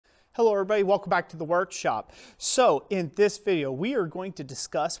Hello everybody, welcome back to the workshop. So in this video, we are going to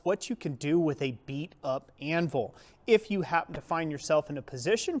discuss what you can do with a beat up anvil if you happen to find yourself in a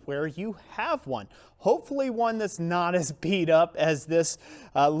position where you have one. Hopefully one that's not as beat up as this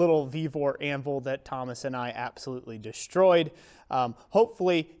little Vevor anvil that Thomas and I absolutely destroyed.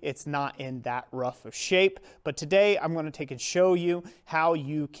 Hopefully it's not in that rough of shape, but today I'm going to take and show you how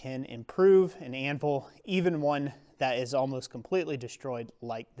you can improve an anvil, even one that is almost completely destroyed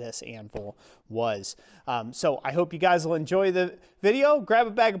like this anvil was. So I hope you guys will enjoy the video. Grab a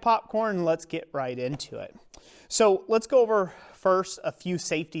bag of popcorn and let's get right into it. So let's go over first a few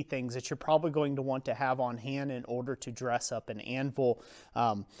safety things that you're probably going to want to have on hand in order to dress up an anvil.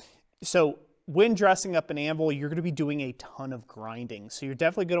 So when dressing up an anvil, you're going to be doing a ton of grinding. So you're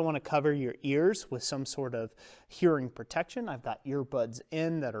definitely going to want to cover your ears with some sort of hearing protection. I've got earbuds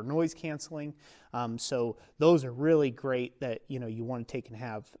in that are noise canceling. So those are really great that, you want to take and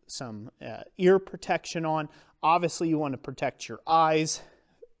have some ear protection on. Obviously you want to protect your eyes.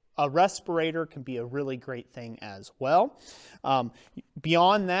 A respirator can be a really great thing as well.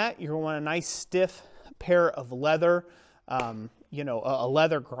 Beyond that, you're going to want a nice stiff pair of leather, a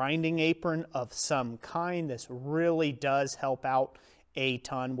leather grinding apron of some kind. This really does help out a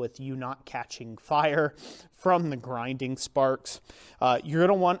ton with you not catching fire from the grinding sparks. You're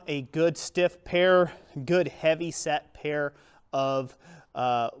going to want a good stiff pair, good heavy set pair of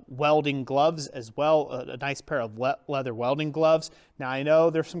welding gloves as well, a nice pair of leather welding gloves. Now I know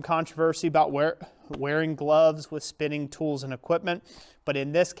there's some controversy about wearing gloves with spinning tools and equipment, but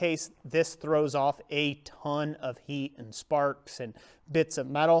in this case, this throws off a ton of heat and sparks and bits of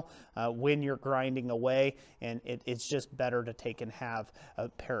metal when you're grinding away, and it's just better to take and have a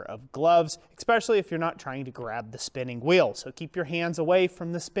pair of gloves, especially if you're not trying to grab the spinning wheel. So keep your hands away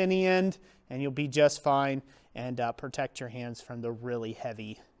from the spinny end and you'll be just fine, and protect your hands from the really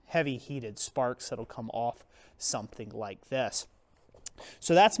heavy heated sparks that'll come off something like this.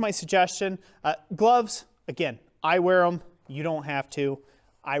 So that's my suggestion. Gloves, again, I wear them. You don't have to.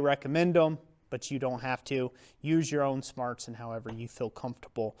 I recommend them, but you don't have to. Use your own smarts and however you feel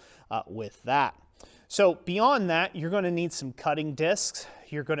comfortable with that. So beyond that, you're going to need some cutting discs.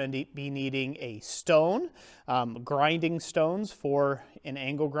 You're going to be needing a stone, grinding stones for an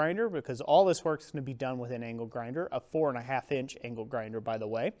angle grinder, because all this work is going to be done with an angle grinder, a 4.5-inch angle grinder, by the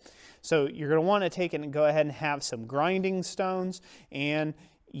way. So you're going to want to take it and go ahead and have some grinding stones, and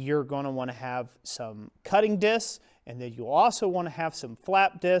you're going to want to have some cutting discs, and then you'll also want to have some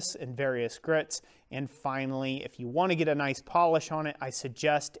flap discs and various grits. And finally, if you want to get a nice polish on it, I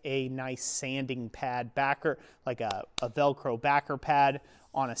suggest a nice sanding pad backer, like a Velcro backer pad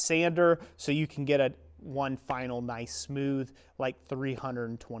on a sander, so you can get one final nice smooth, like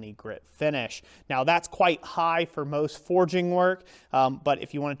 320 grit finish. Now that's quite high for most forging work, but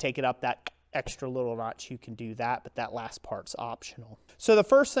if you want to take it up that extra little notch, you can do that, but that last part's optional. So the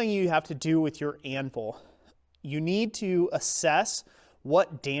first thing you have to do with your anvil, you need to assess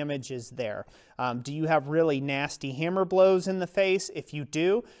what damage is there. Do you have really nasty hammer blows in the face? If you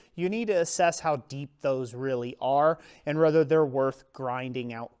do, you need to assess how deep those really are and whether they're worth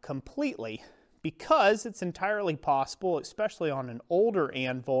grinding out completely. Because it's entirely possible, especially on an older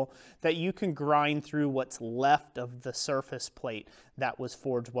anvil, that you can grind through what's left of the surface plate that was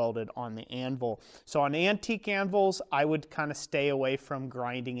forge welded on the anvil. So on antique anvils, I would kind of stay away from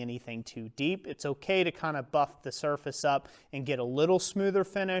grinding anything too deep. It's okay to kind of buff the surface up and get a little smoother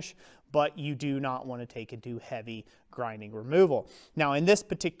finish, but you do not want to take and do heavy grinding removal. Now in this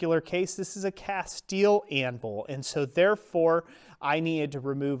particular case, this is a cast steel anvil, and so therefore I needed to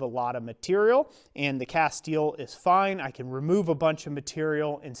remove a lot of material, and the cast steel is fine. I can remove a bunch of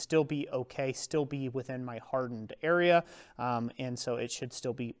material and still be okay, still be within my hardened area, and so it should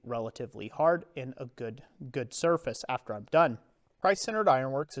still be relatively hard and a good surface after I'm done. Christ-Centered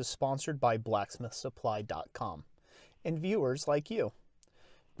Ironworks is sponsored by Blacksmithsupply.com and viewers like you.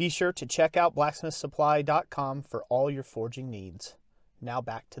 Be sure to check out blacksmithsupply.com for all your forging needs. Now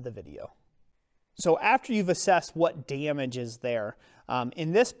back to the video. So after you've assessed what damage is there,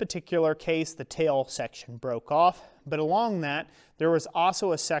 in this particular case, the tail section broke off, but along that, there was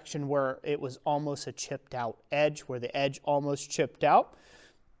also a section where it was almost a chipped out edge, where the edge almost chipped out.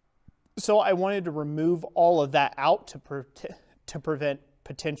 So I wanted to remove all of that out to prevent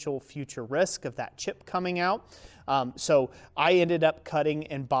potential future risk of that chip coming out. So I ended up cutting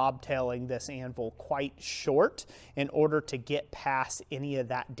and bobtailing this anvil quite short in order to get past any of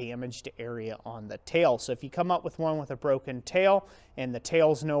that damaged area on the tail. So if you come up with one with a broken tail and the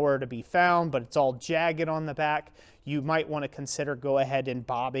tail's nowhere to be found, but it's all jagged on the back, you might want to consider go ahead and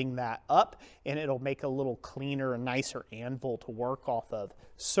bobbing that up, and it'll make a little cleaner and nicer anvil to work off of,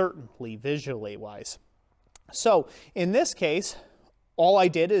 certainly visually wise. So in this case, all I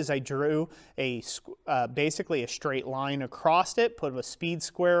did is I drew basically a straight line across it, put a speed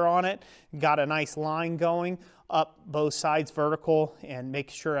square on it, got a nice line going up both sides vertical, and make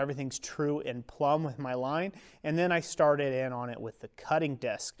sure everything's true and plumb with my line. And then I started in on it with the cutting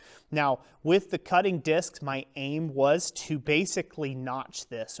disc. Now, with the cutting discs, my aim was to basically notch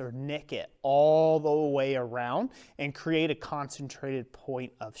this or nick it all the way around and create a concentrated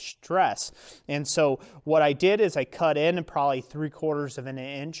point of stress. And so what I did is I cut in probably 3/4 of an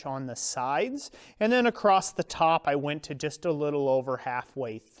inch on the sides, and then across the top I went to just a little over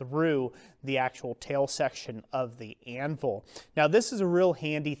halfway through the actual tail section of the anvil. Now this is a real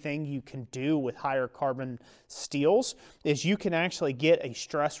handy thing you can do with higher carbon steels, is you can actually get a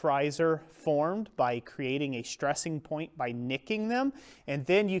stress riser formed by creating a stressing point by nicking them, and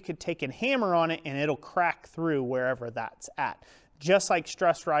then you could take and hammer on it and it'll crack through wherever that's at. Just like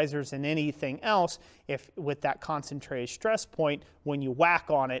stress risers and anything else, if with that concentrated stress point, when you whack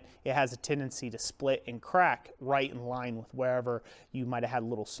on it, it has a tendency to split and crack right in line with wherever you might have had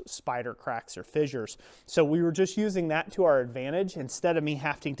little spider cracks or fissures. So we were just using that to our advantage. Instead of me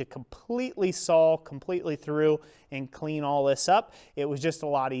having to completely saw completely through and clean all this up, it was just a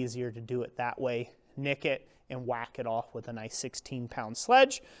lot easier to do it that way, nick it, and whack it off with a nice 16-pound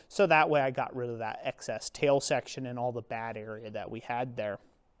sledge. So that way I got rid of that excess tail section and all the bad area that we had there.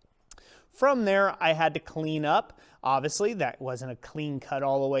 From there, I had to clean up. Obviously, that wasn't a clean cut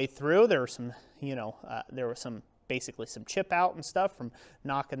all the way through. There were some, basically some chip out and stuff from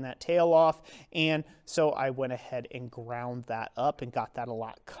knocking that tail off. And so I went ahead and ground that up and got that a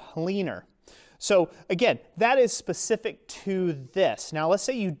lot cleaner. So again, that is specific to this. Now let's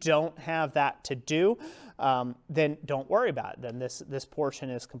say you don't have that to do, then don't worry about it. Then this portion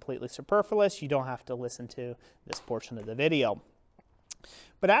is completely superfluous. You don't have to listen to this portion of the video.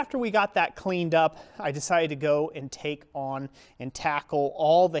 But after we got that cleaned up, I decided to go and take on and tackle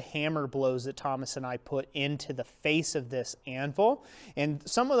all the hammer blows that Thomas and I put into the face of this anvil. And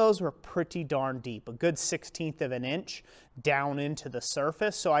some of those were pretty darn deep, a good 1/16 of an inch down into the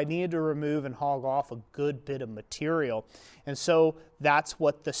surface. So I needed to remove and hog off a good bit of material. And so that's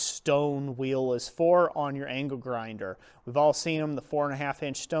what the stone wheel is for on your angle grinder. We've all seen them, the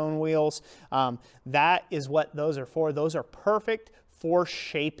 4.5-inch stone wheels. That is what those are for. Those are perfect for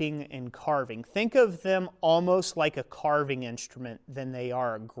shaping and carving. Think of them almost like a carving instrument than they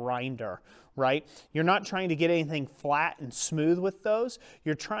are a grinder, right? You're not trying to get anything flat and smooth with those.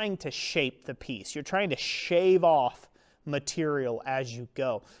 You're trying to shape the piece. You're trying to shave off material as you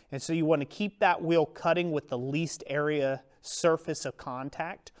go. And so you want to keep that wheel cutting with the least area surface of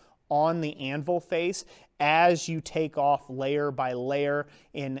contact on the anvil face as you take off layer by layer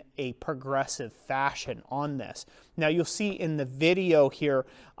in a progressive fashion on this. Now you'll see in the video here,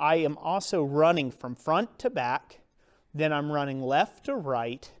 I am also running from front to back, then I'm running left to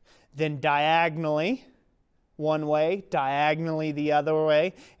right, then diagonally one way, diagonally the other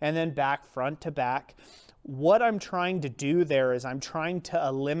way, and then back front to back. What I'm trying to do there is I'm trying to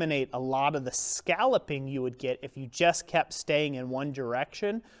eliminate a lot of the scalloping you would get if you just kept staying in one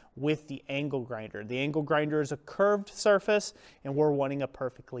direction with the angle grinder. The angle grinder is a curved surface, and we're wanting a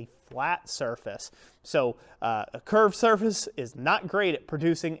perfectly flat surface. So a curved surface is not great at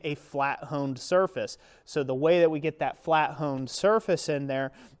producing a flat honed surface. So the way that we get that flat honed surface in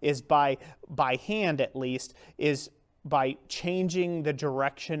there is by hand at least, is by changing the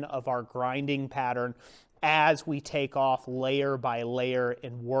direction of our grinding pattern as we take off layer by layer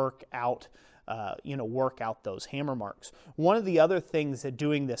and work out those hammer marks. One of the other things that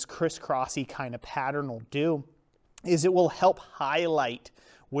doing this crisscrossy kind of pattern will do is it will help highlight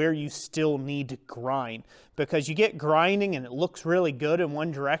where you still need to grind, because you get grinding and it looks really good in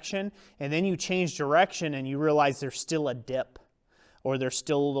one direction, and then you change direction and you realize there's still a dip, or there's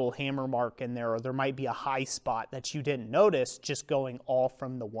still a little hammer mark in there, or there might be a high spot that you didn't notice just going all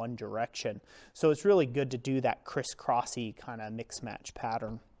from the one direction. So it's really good to do that crisscrossy kind of mix match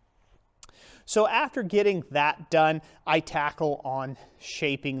pattern. So after getting that done, I tackle on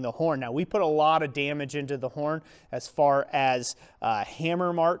shaping the horn. Now we put a lot of damage into the horn as far as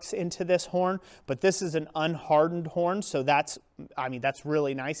hammer marks into this horn, but this is an unhardened horn, so that's I mean, that's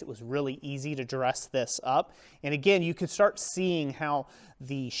really nice. It was really easy to dress this up. And again, you can start seeing how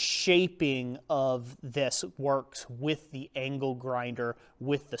the shaping of this works with the angle grinder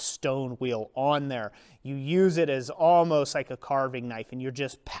with the stone wheel on there. You use it as almost like a carving knife, and you're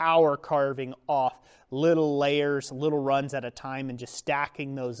just power carving off little layers, little runs at a time, and just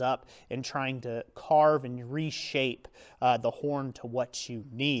stacking those up and trying to carve and reshape the horn to what you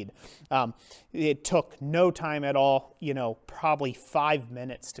need. It took no time at all, you know, probably 5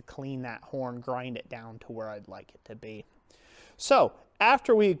 minutes to clean that horn, grind it down to where I'd like it to be. So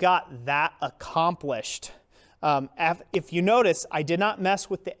after we got that accomplished, if you notice, I did not mess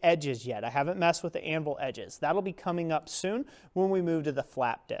with the edges yet. I haven't messed with the anvil edges. That'll be coming up soon when we move to the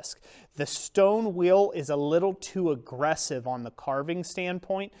flap disc. The stone wheel is a little too aggressive on the carving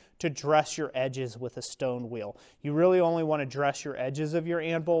standpoint to dress your edges with a stone wheel. You really only want to dress your edges of your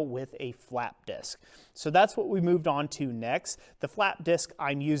anvil with a flap disc. So that's what we moved on to next. The flap disc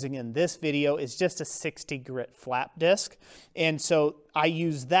I'm using in this video is just a 60 grit flap disc. And so I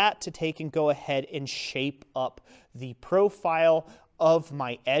use that to take and go ahead and shape up the profile of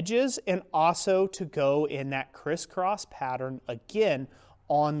my edges, and also to go in that crisscross pattern again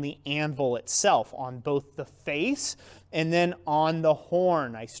on the anvil itself, on both the face and then on the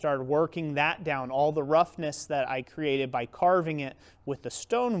horn. I started working that down, all the roughness that I created by carving it with the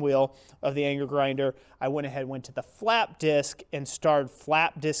stone wheel of the angle grinder. I went ahead, went to the flap disc and started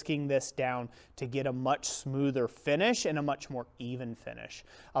flap disking this down to get a much smoother finish and a much more even finish.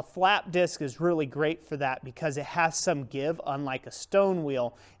 A flap disc is really great for that because it has some give, unlike a stone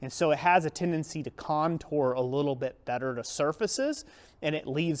wheel, and so it has a tendency to contour a little bit better to surfaces, and it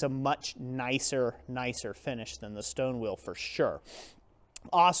leaves a much nicer finish than the stone wheel for sure.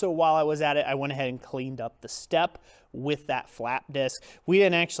 Also, while I was at it, I went ahead and cleaned up the step with that flap disc. We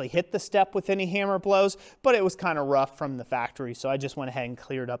didn't actually hit the step with any hammer blows, but it was kind of rough from the factory, so I just went ahead and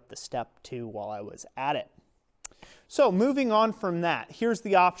cleared up the step too while I was at it. So moving on from that, here's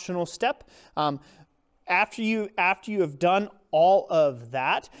the optional step. After you have done all of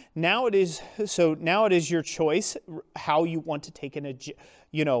that, now it is your choice how you want to take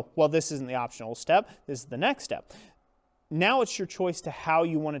well, this isn't the optional step, this is the next step. Now it's your choice to how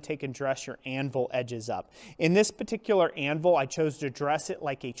you want to take and dress your anvil edges up. In this particular anvil, I chose to dress it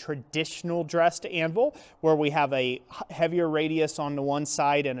like a traditional dressed anvil, where we have a heavier radius on the one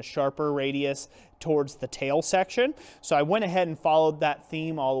side and a sharper radius towards the tail section. So I went ahead and followed that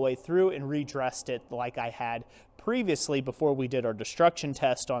theme all the way through and redressed it like I had previously before we did our destruction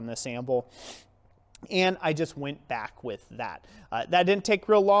test on this anvil. And I just went back with that. That didn't take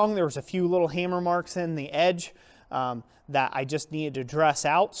real long. There was a few little hammer marks in the edge that I just needed to dress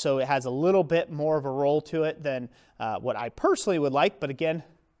out, so it has a little bit more of a roll to it than what I personally would like, but again,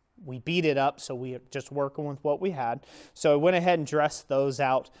 we beat it up, so we are just working with what we had. So I went ahead and dressed those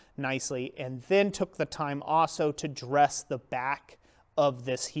out nicely, and then took the time also to dress the back of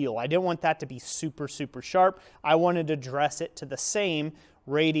this heel. I didn't want that to be super sharp. I wanted to dress it to the same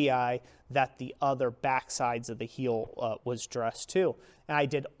radii that the other back sides of the heel was dressed to. And I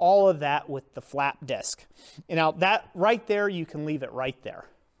did all of that with the flap disc. And now that right there, you can leave it right there.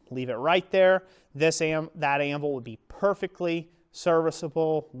 Leave it right there. That anvil would be perfectly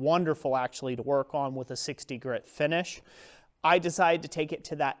serviceable, wonderful actually to work on with a 60 grit finish. I decided to take it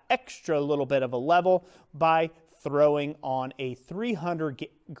to that extra little bit of a level by throwing on a 300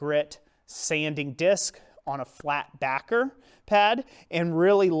 grit sanding disc on a flat backer pad and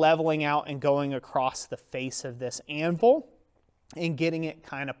really leveling out and going across the face of this anvil and getting it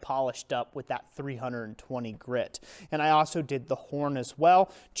kind of polished up with that 320 grit. And I also did the horn as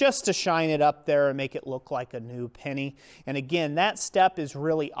well, just to shine it up there and make it look like a new penny. And again, that step is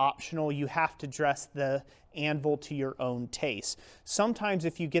really optional. You have to dress the anvil to your own taste. Sometimes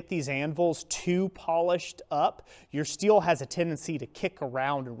if you get these anvils too polished up, your steel has a tendency to kick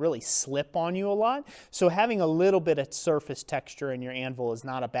around and really slip on you a lot. So having a little bit of surface texture in your anvil is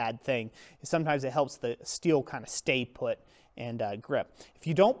not a bad thing. Sometimes it helps the steel kind of stay put and grip. If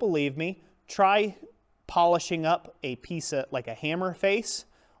you don't believe me, try polishing up a piece of like a hammer face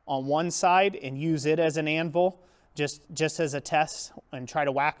on one side and use it as an anvil just as a test, and try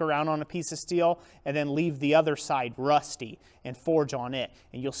to whack around on a piece of steel and then leave the other side rusty and forge on it,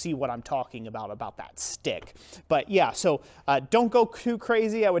 and you'll see what I'm talking about that stick. But yeah, so don't go too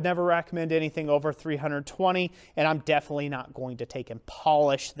crazy. I would never recommend anything over 320, and I'm definitely not going to take and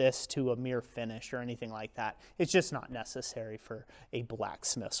polish this to a mere finish or anything like that. It's just not necessary for a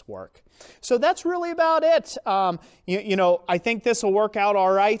blacksmith's work. So that's really about it. You know, I think this will work out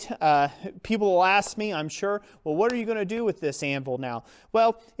all right. People will ask me, I'm sure, well, what are you going to do with this anvil now?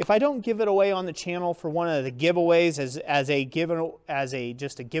 Well, if I don't give it away on the channel for one of the giveaways as a given as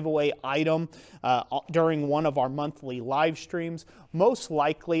just a giveaway item during one of our monthly live streams. Most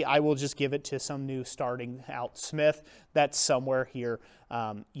likely, I will just give it to some new starting out smith that's somewhere here,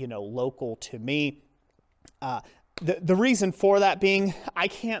 you know, local to me. The reason for that being, I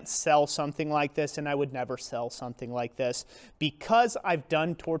can't sell something like this, and I would never sell something like this. Because I've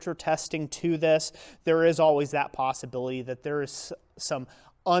done torture testing to this, there is always that possibility that there is some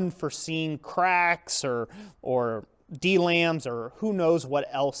unforeseen cracks or delams or who knows what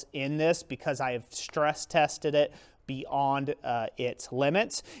else in this, because I have stress tested it beyond its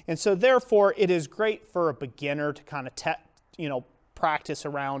limits. And so therefore, it is great for a beginner to kind of you know, practice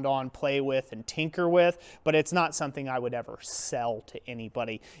around on, play with, and tinker with, but it's not something I would ever sell to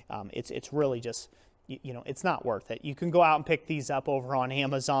anybody. It's really just, you know, it's not worth it. You can go out and pick these up over on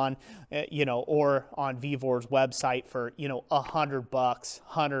Amazon, you know, or on Vevor's website for, you know, $100,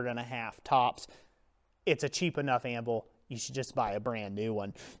 $150 tops. It's a cheap enough anvil. You should just buy a brand new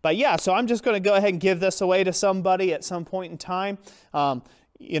one. But yeah, so I'm just going to go ahead and give this away to somebody at some point in time.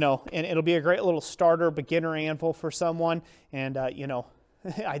 You know, and it'll be a great little starter beginner anvil for someone, and you know,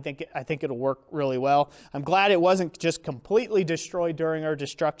 I think it'll work really well. I'm glad it wasn't just completely destroyed during our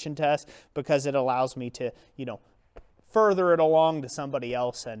destruction test, because it allows me to, you know, further it along to somebody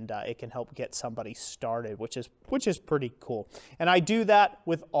else, and it can help get somebody started, which is pretty cool. And I do that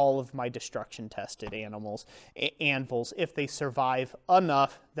with all of my destruction tested anvils, if they survive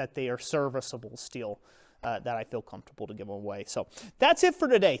enough that they are serviceable steel. That I feel comfortable to give away. So that's it for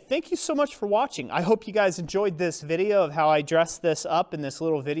today. Thank you so much for watching. I hope you guys enjoyed this video of how I dressed this up in this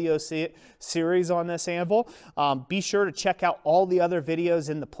little video series on this anvil. Be sure to check out all the other videos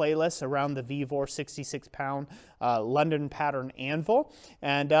in the playlist around the Vevor 66-pound London pattern anvil.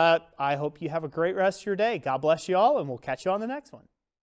 And I hope you have a great rest of your day. God bless you all, and we'll catch you on the next one.